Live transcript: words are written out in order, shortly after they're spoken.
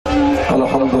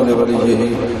الحمد لوليه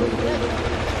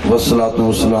والصلاة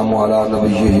والسلام على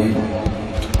نبيه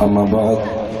أما بعد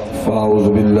فأعوذ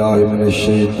بالله من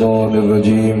الشيطان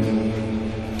الرجيم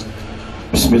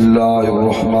بسم الله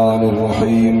الرحمن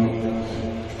الرحيم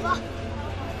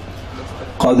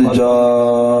قد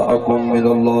جاءكم من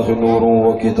الله نور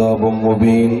وكتاب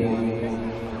مبين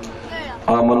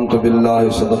آمنت بالله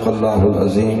صدق الله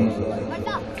العظيم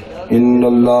إن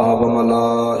الله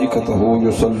وملائكته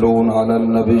يصلون على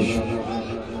النبي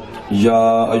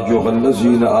يا أيها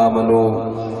الذين آمنوا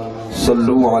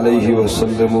صلوا عليه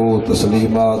وسلموا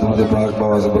تسليما درود پاک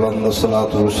باز بلند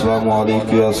الصلاة والسلام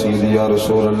عليك يا سيدي يا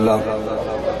رسول الله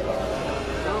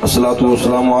الصلاة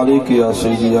والسلام عليك يا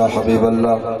سيدي يا حبيب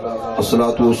الله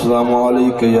الصلاة والسلام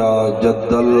عليك يا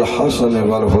جد الحسن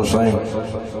والحسين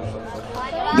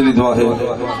دلی دعا ہے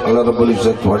اللہ رب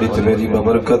العزت تھوڑی تے میری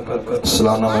ببرکت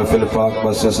سلانہ محفل پاک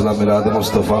بس اسلام میلاد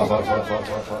مصطفیٰ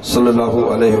صلی اللہ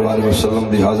علیہ وآلہ وسلم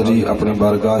دی حاضری اپنی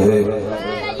بارگاہ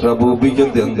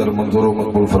ربوبیت دے اندر منظور و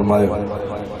مقبول فرمائے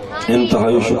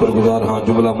انتہائی شکر گزار ہاں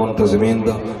جملہ منتظمین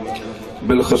دا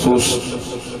بالخصوص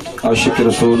عاشق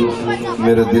رسول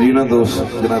میرے دلینہ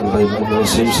دوست جناب بھائی محمد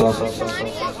وسیم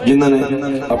صاحب جنہوں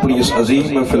نے اپنی اس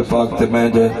عظیم محفل پاک تے میں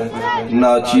جائے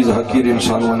ناچیز حقیر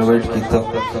انسانوں نے ویٹ کیتا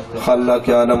خاللہ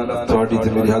کے عالم تھوڑی تے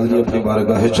میری حاضری اپنی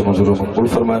بارگاہ چھ منظور و مقبول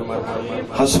فرمائے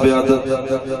حسب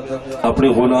عادت اپنی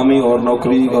غلامی اور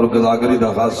نوکری اور گداگری دا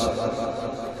آغاز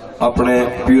اپنے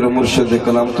پیر مرشد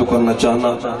کلام تو کرنا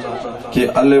چاہنا کہ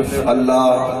الف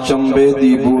اللہ چمبے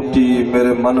دی بوٹی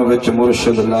میرے من وچ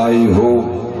مرشد لائی ہو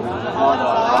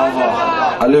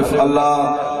الف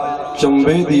اللہ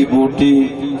چمبے دی بوٹی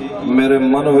میرے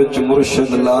من وچ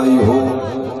مرشد لائی ہو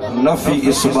نفی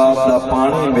اس بات دا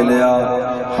پانی ملیا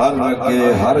ہر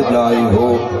رگے ہر جائی ہو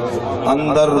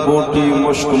اندر بوٹی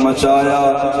مشک مچایا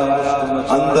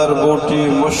اندر بوٹی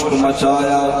مشک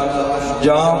مچایا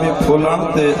جہاں بھی پھولن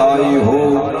تے آئی ہو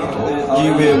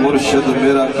جیوے مرشد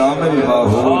میرا کامل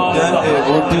باہو جہاں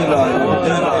بوٹی لائی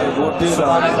ہو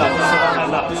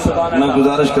میں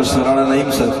گزارش کر رانا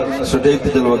نعیم سر سٹیک تے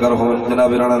جلوہ کر ہوں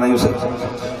جناب رانا نعیم سر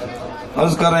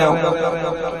عرض کر رہے ہوں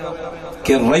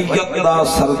کہ ریت دا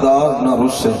سردار نہ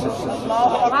رسے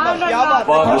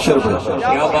حاشر پہ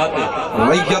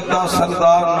ریت دا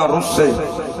سردار نہ رسے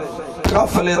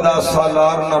کفل دا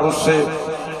سالار نہ رسے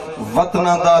وطن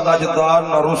دا لجدار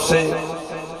نہ رسے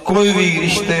کوئی بھی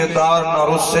رشتے دار نہ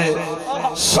رسے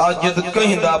ساجد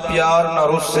کہیں دا پیار نہ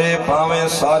رسے پاویں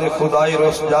سارے خدائی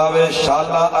رس جاوے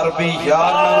شالہ عربی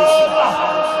یار نہ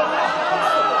رسے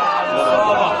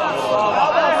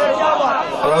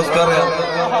عرض کر رہے ہیں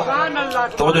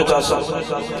توجہ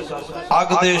چاہتا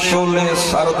اگ دے شولے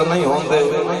سرد نہیں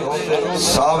ہوندے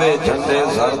ساوے جھنڈے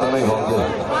زرد نہیں ہوندے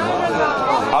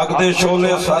اگ دے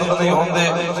شولے سرد نہیں ہوندے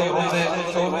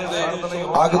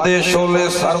اگ دے شولے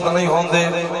سرد نہیں ہوندے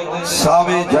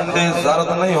ساوے جھنڈے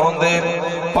زرد نہیں ہوندے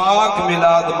پاک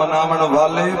میلاد منامن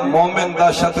والے مومن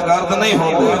دہشت گرد نہیں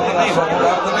ہوندے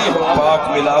پاک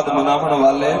میلاد منامن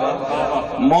والے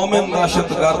مومن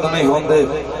دہشت گرد نہیں ہوندے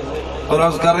اور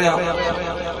عرض کر رہے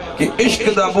ہیں کہ عشق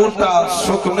دا بوٹا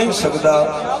سکھ نہیں سکدا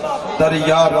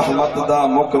دریا رحمت دا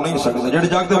مک نہیں سکدا جڑی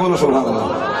جاگتے بولو سبحان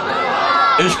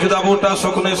اللہ عشق دا بوٹا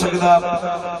سکھ نہیں سکدا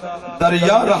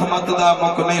دریا رحمت دا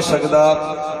مک نہیں سکدا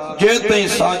جے تئیں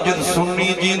ساجد سنی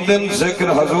جیندن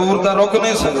ذکر حضور دا رک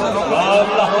نہیں سکدا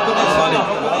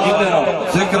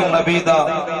ذکر نبی دا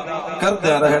کر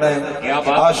دیا رہنا ہے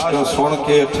عاشق سن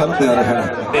کے ٹھر دیا رہنا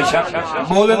ہے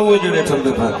بولن ہوئے جڑے ٹھر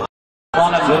دے پائے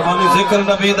فرمانی ذکر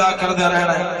نبی دا کر دیا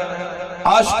رہنا ہے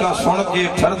عاشقہ سن کے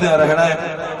ٹھر دیا رہنا ہے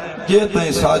جے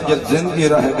تئیں ساجد زندگی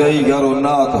رہ گئی یارو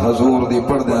نات حضور دی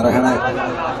پڑھ دیا رہنا ہے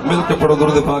مل کے پڑھو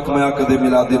درود پاک میں آقا دے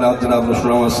میلاد نات جناب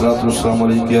رسول اللہ صلی اللہ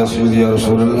علیہ یا سیدی یا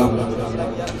رسول اللہ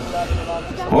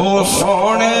او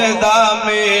سونے دا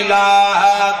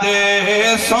میلاد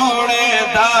سونے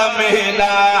دا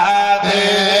میلاد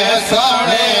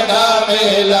سونے دا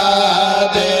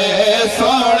میلاد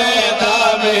سونے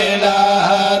دا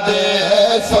میلاد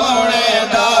سونے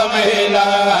دا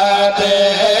میلاد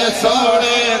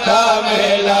سونے دا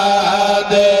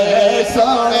میلاد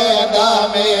سونے دا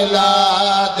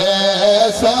میلاد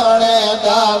سونے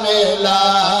دا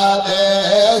میلاد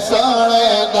سونے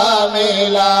دا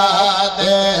میلاد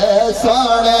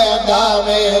سونے دا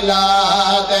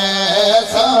میلاد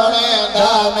سونے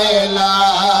دا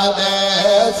میلاد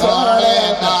سونے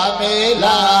دا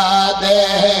میلاد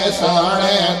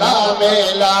سونے دا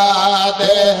میلاد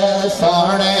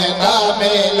سونے دا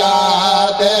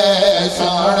میلاد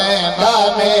سونے دا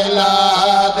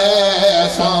میلاد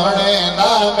سونے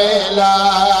دا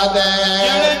میلاد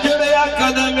جڑے جڑے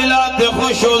اکد میلاد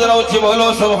خوش ہو ذرا اچھی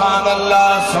بولو سبحان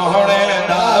اللہ سونے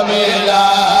دا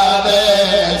میلاد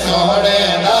سونے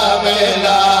دا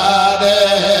میلاد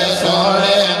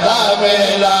سونے دا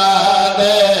میلاد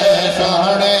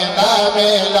سونے دا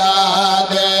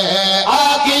میلاد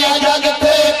آ گیا جگ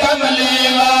تے کملی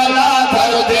والا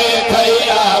تھر دیکھئی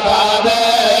آباد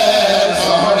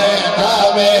سونے دا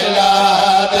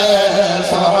میلاد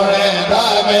سونے دا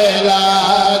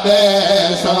میلاد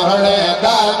سونے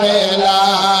دا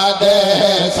میلاد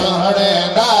سونے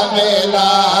دا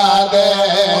میلاد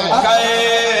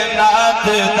کائنات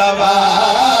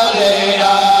دوالے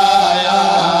آیا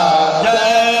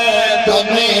جے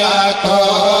دنیا کو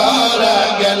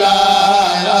رنگ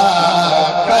لایا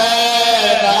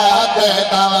کائنات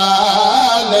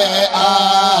دوالے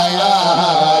آیا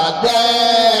جے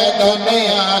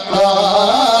دنیا کو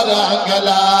رنگ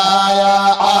لایا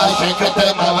عاشق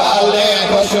تے موالے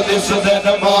خوش دس دن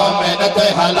مومن تے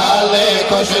حلالے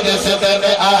خوش دس دن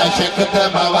عاشق تے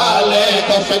موالے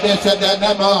خوش دس دن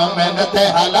مومن تے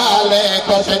حلالے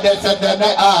خوش دس دن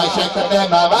عاشق تے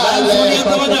موالے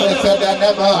خوش دس دن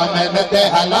مومن تے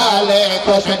حلالے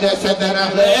خوش دس دن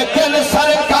لیکن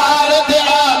سرکار دی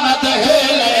آمد ہے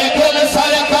لیکن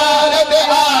سرکار دی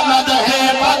آمد ہے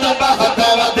بدبخت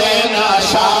و دینا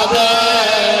شاد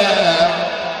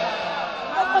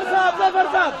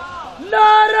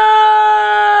نعرہ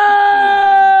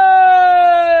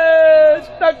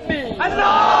تکبیر اللہ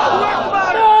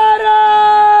اکبر نعرہ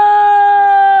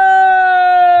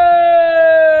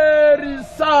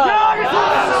رسالت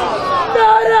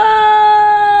نعرہ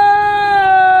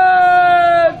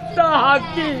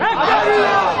تحقیق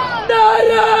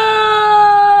نعرہ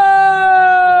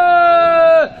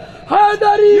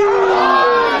حیدری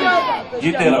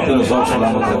جیتے رہتے رسول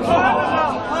سلامت رکھیں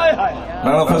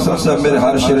رانا فیصل صاحب میرے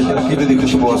ہر شیر عقیدے دی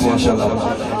خوشبو آسی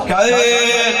انشاءاللہ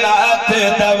کائنات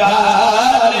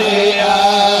دوالے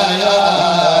آیا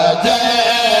جے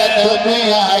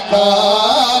دنیا کو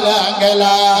رنگ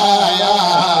لایا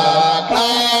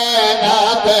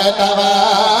کائنات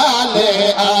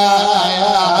دوالے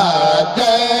آیا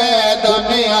جے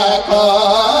دنیا کو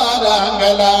رنگ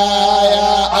لایا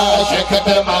عاشق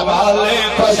تے موالے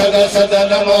خوش دس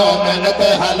دن مومن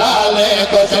تے حلالے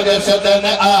خوش دس دن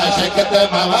عاشق تے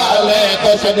موالے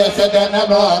خوش دس دن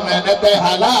مومن تے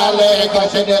حلالے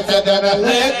خوش دس دن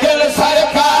لیکن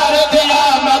سرکار دی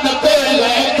آمد تے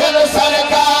لیکن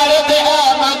سرکار دی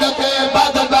آمد تے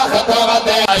بدبخت و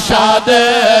دے شاد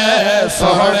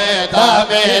سونے دا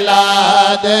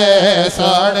میلاد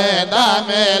سونے دا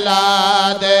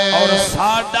میلاد اور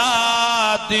ساڈا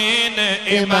دین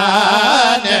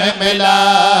ایمان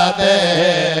ملاد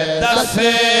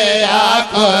دسیا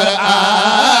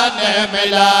قرآن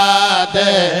ملاد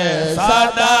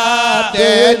ساڈا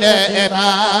دین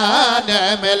ایمان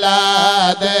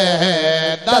ملاد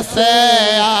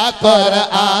دسیا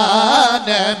قرآن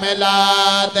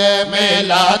ملاد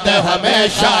میلاد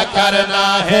ہمیشہ کرنا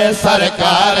ہے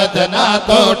سرکار دنا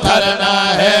تو ٹھرنا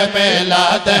ہے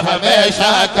میلاد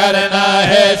ہمیشہ کرنا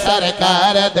ہے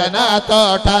سرکار دنا تو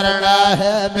ٹھرنا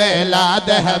ہے میلاد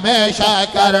ہمیشہ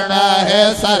کرنا ہے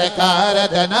سرکار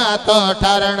دنا تو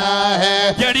ٹھرنا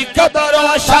ہے جڑی قبر و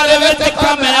حشر وچ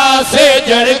کم آسے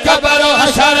جڑی قبر و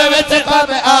حشر وچ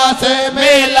کم آسے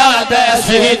میلاد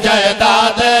ایسی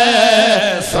جائیداد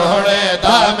سونے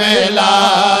دا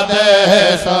میلاد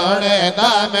سونے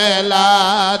دا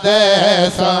میلاد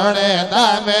سونے دا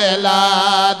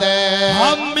میلاد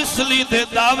ہم مثلی دے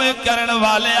دعوے کرن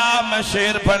والے میں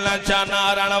شیر پڑھنا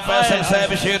چاہنا رانا فیصل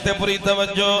صاحب شیر تے پوری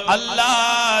توجہ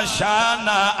اللہ شان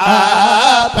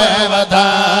آپ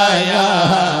ودایا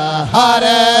ہر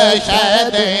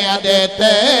شہد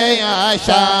دیتے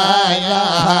شایا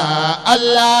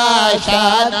اللہ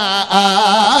شان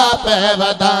آپ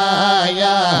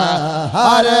ودایا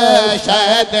ہر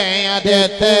شہد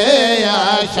دیتے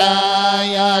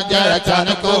شایا جڑ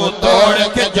چن کو توڑ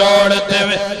کے جوڑ دے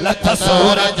لتھ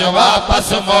سورج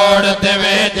واپس موڑ دے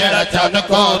جڑ چن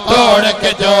کو توڑ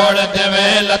کے جوڑ دے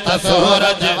لتھ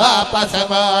سورج واپس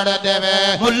موڑ دے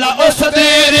ملا اس دی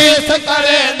ریس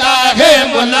کریندا ہے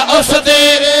ملا اس دی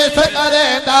ریس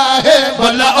کریندا ہے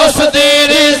ملا اس دی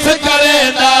ریس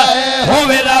کریندا ہے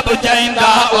ہوے رب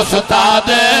جائندا استاد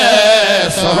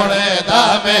سونے دا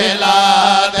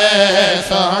میلاد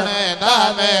سونے دا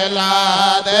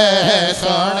میلاد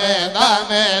سونے دا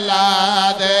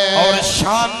میلاد اور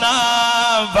شانہ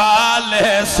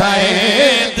والے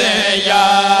سعید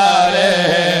یار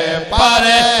پر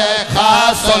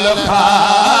خاص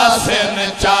الخاص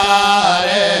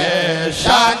چارے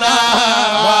شانہ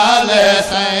والے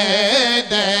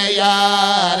سعید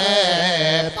یار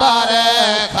پر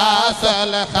خاص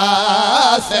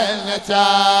الخاص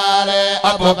چارے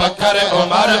ابو بکر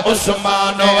عمر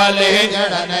عثمان علی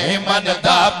جڑا نہیں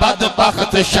مندا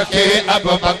بدبخت شکی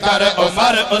ابو بکر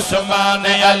عمر عثمان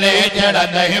علی جڑا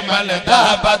نہیں مندا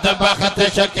بدبخت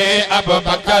شکی ابو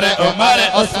بکر عمر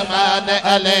عثمان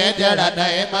علی جڑا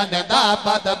نہیں مندا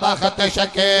بدبخت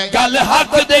شکی گل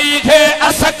حق دی ہے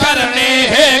اس کرنی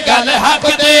ہے گل حق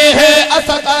دی ہے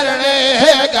اس کرنی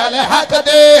ہے گل حق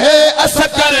دی ہے اس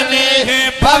کرنی ہے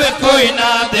پھر کوئی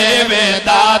نہ دے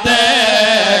داد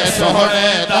سونے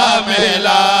دا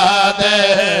میلاد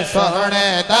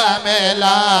سونے دا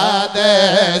میلاد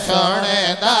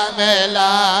سونے دا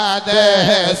میلاد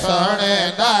سونے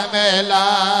دا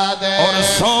میلاد اور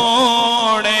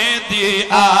سونے دی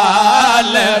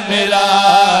آل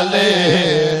ملالے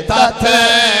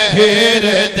تطہیر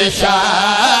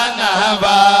دشان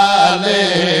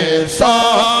والے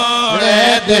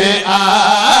سونے دی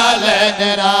آل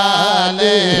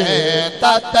نرالے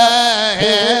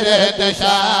تطہیر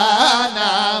دشان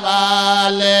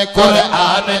والے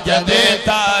قرآن جدی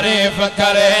تعریف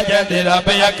کرے جدی رب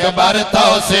اکبر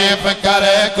توصیف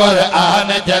کرے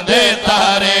قرآن جدی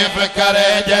تعریف کرے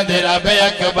جدی رب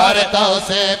اکبر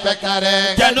توصیف کرے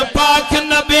جن پاک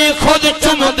نبی خود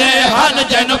چم دے ہن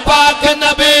جن پاک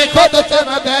نبی خود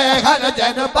چم دے ہن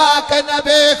جن پاک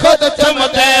نبی خود چم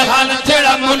دے ہن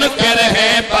جڑا منکر ہے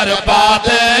برباد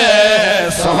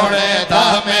سونے دا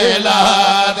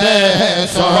میلاد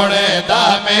سونے دا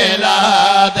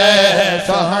میلاد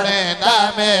سونے دا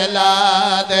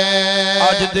میلاد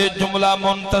آج دے جملہ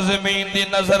منتظمین دی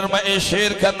نظر میں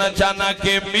شیر کرنا چاہنا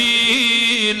کہ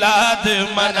میلاد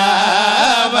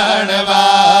مناون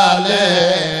والے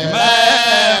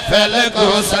محفل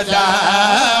کو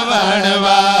سجاون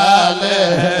والے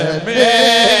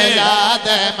میلاد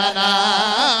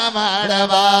مناون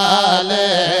والے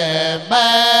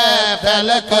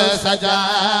محفل کو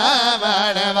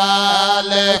سجاون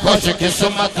والے خوش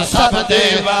قسمت سب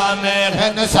دیوانے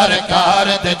ہیں سرکار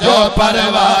دے جو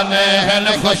پروانے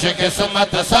ہیں خوش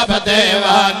قسمت سب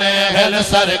دیوانے ہیں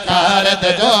سرکار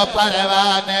دے جو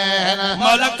پروانے ہیں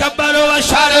مولا کبر و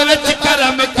حشر وچ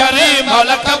کرم کرے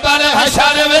مولا کبر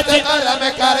حشر وچ کرم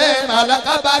کرے مولا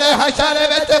کبر حشر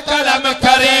وچ کرم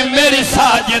کرے میری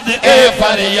ساجد اے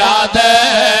فریاد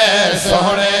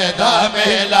سونے دا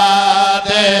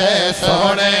میلاد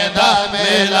سونے دا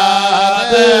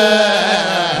میلاد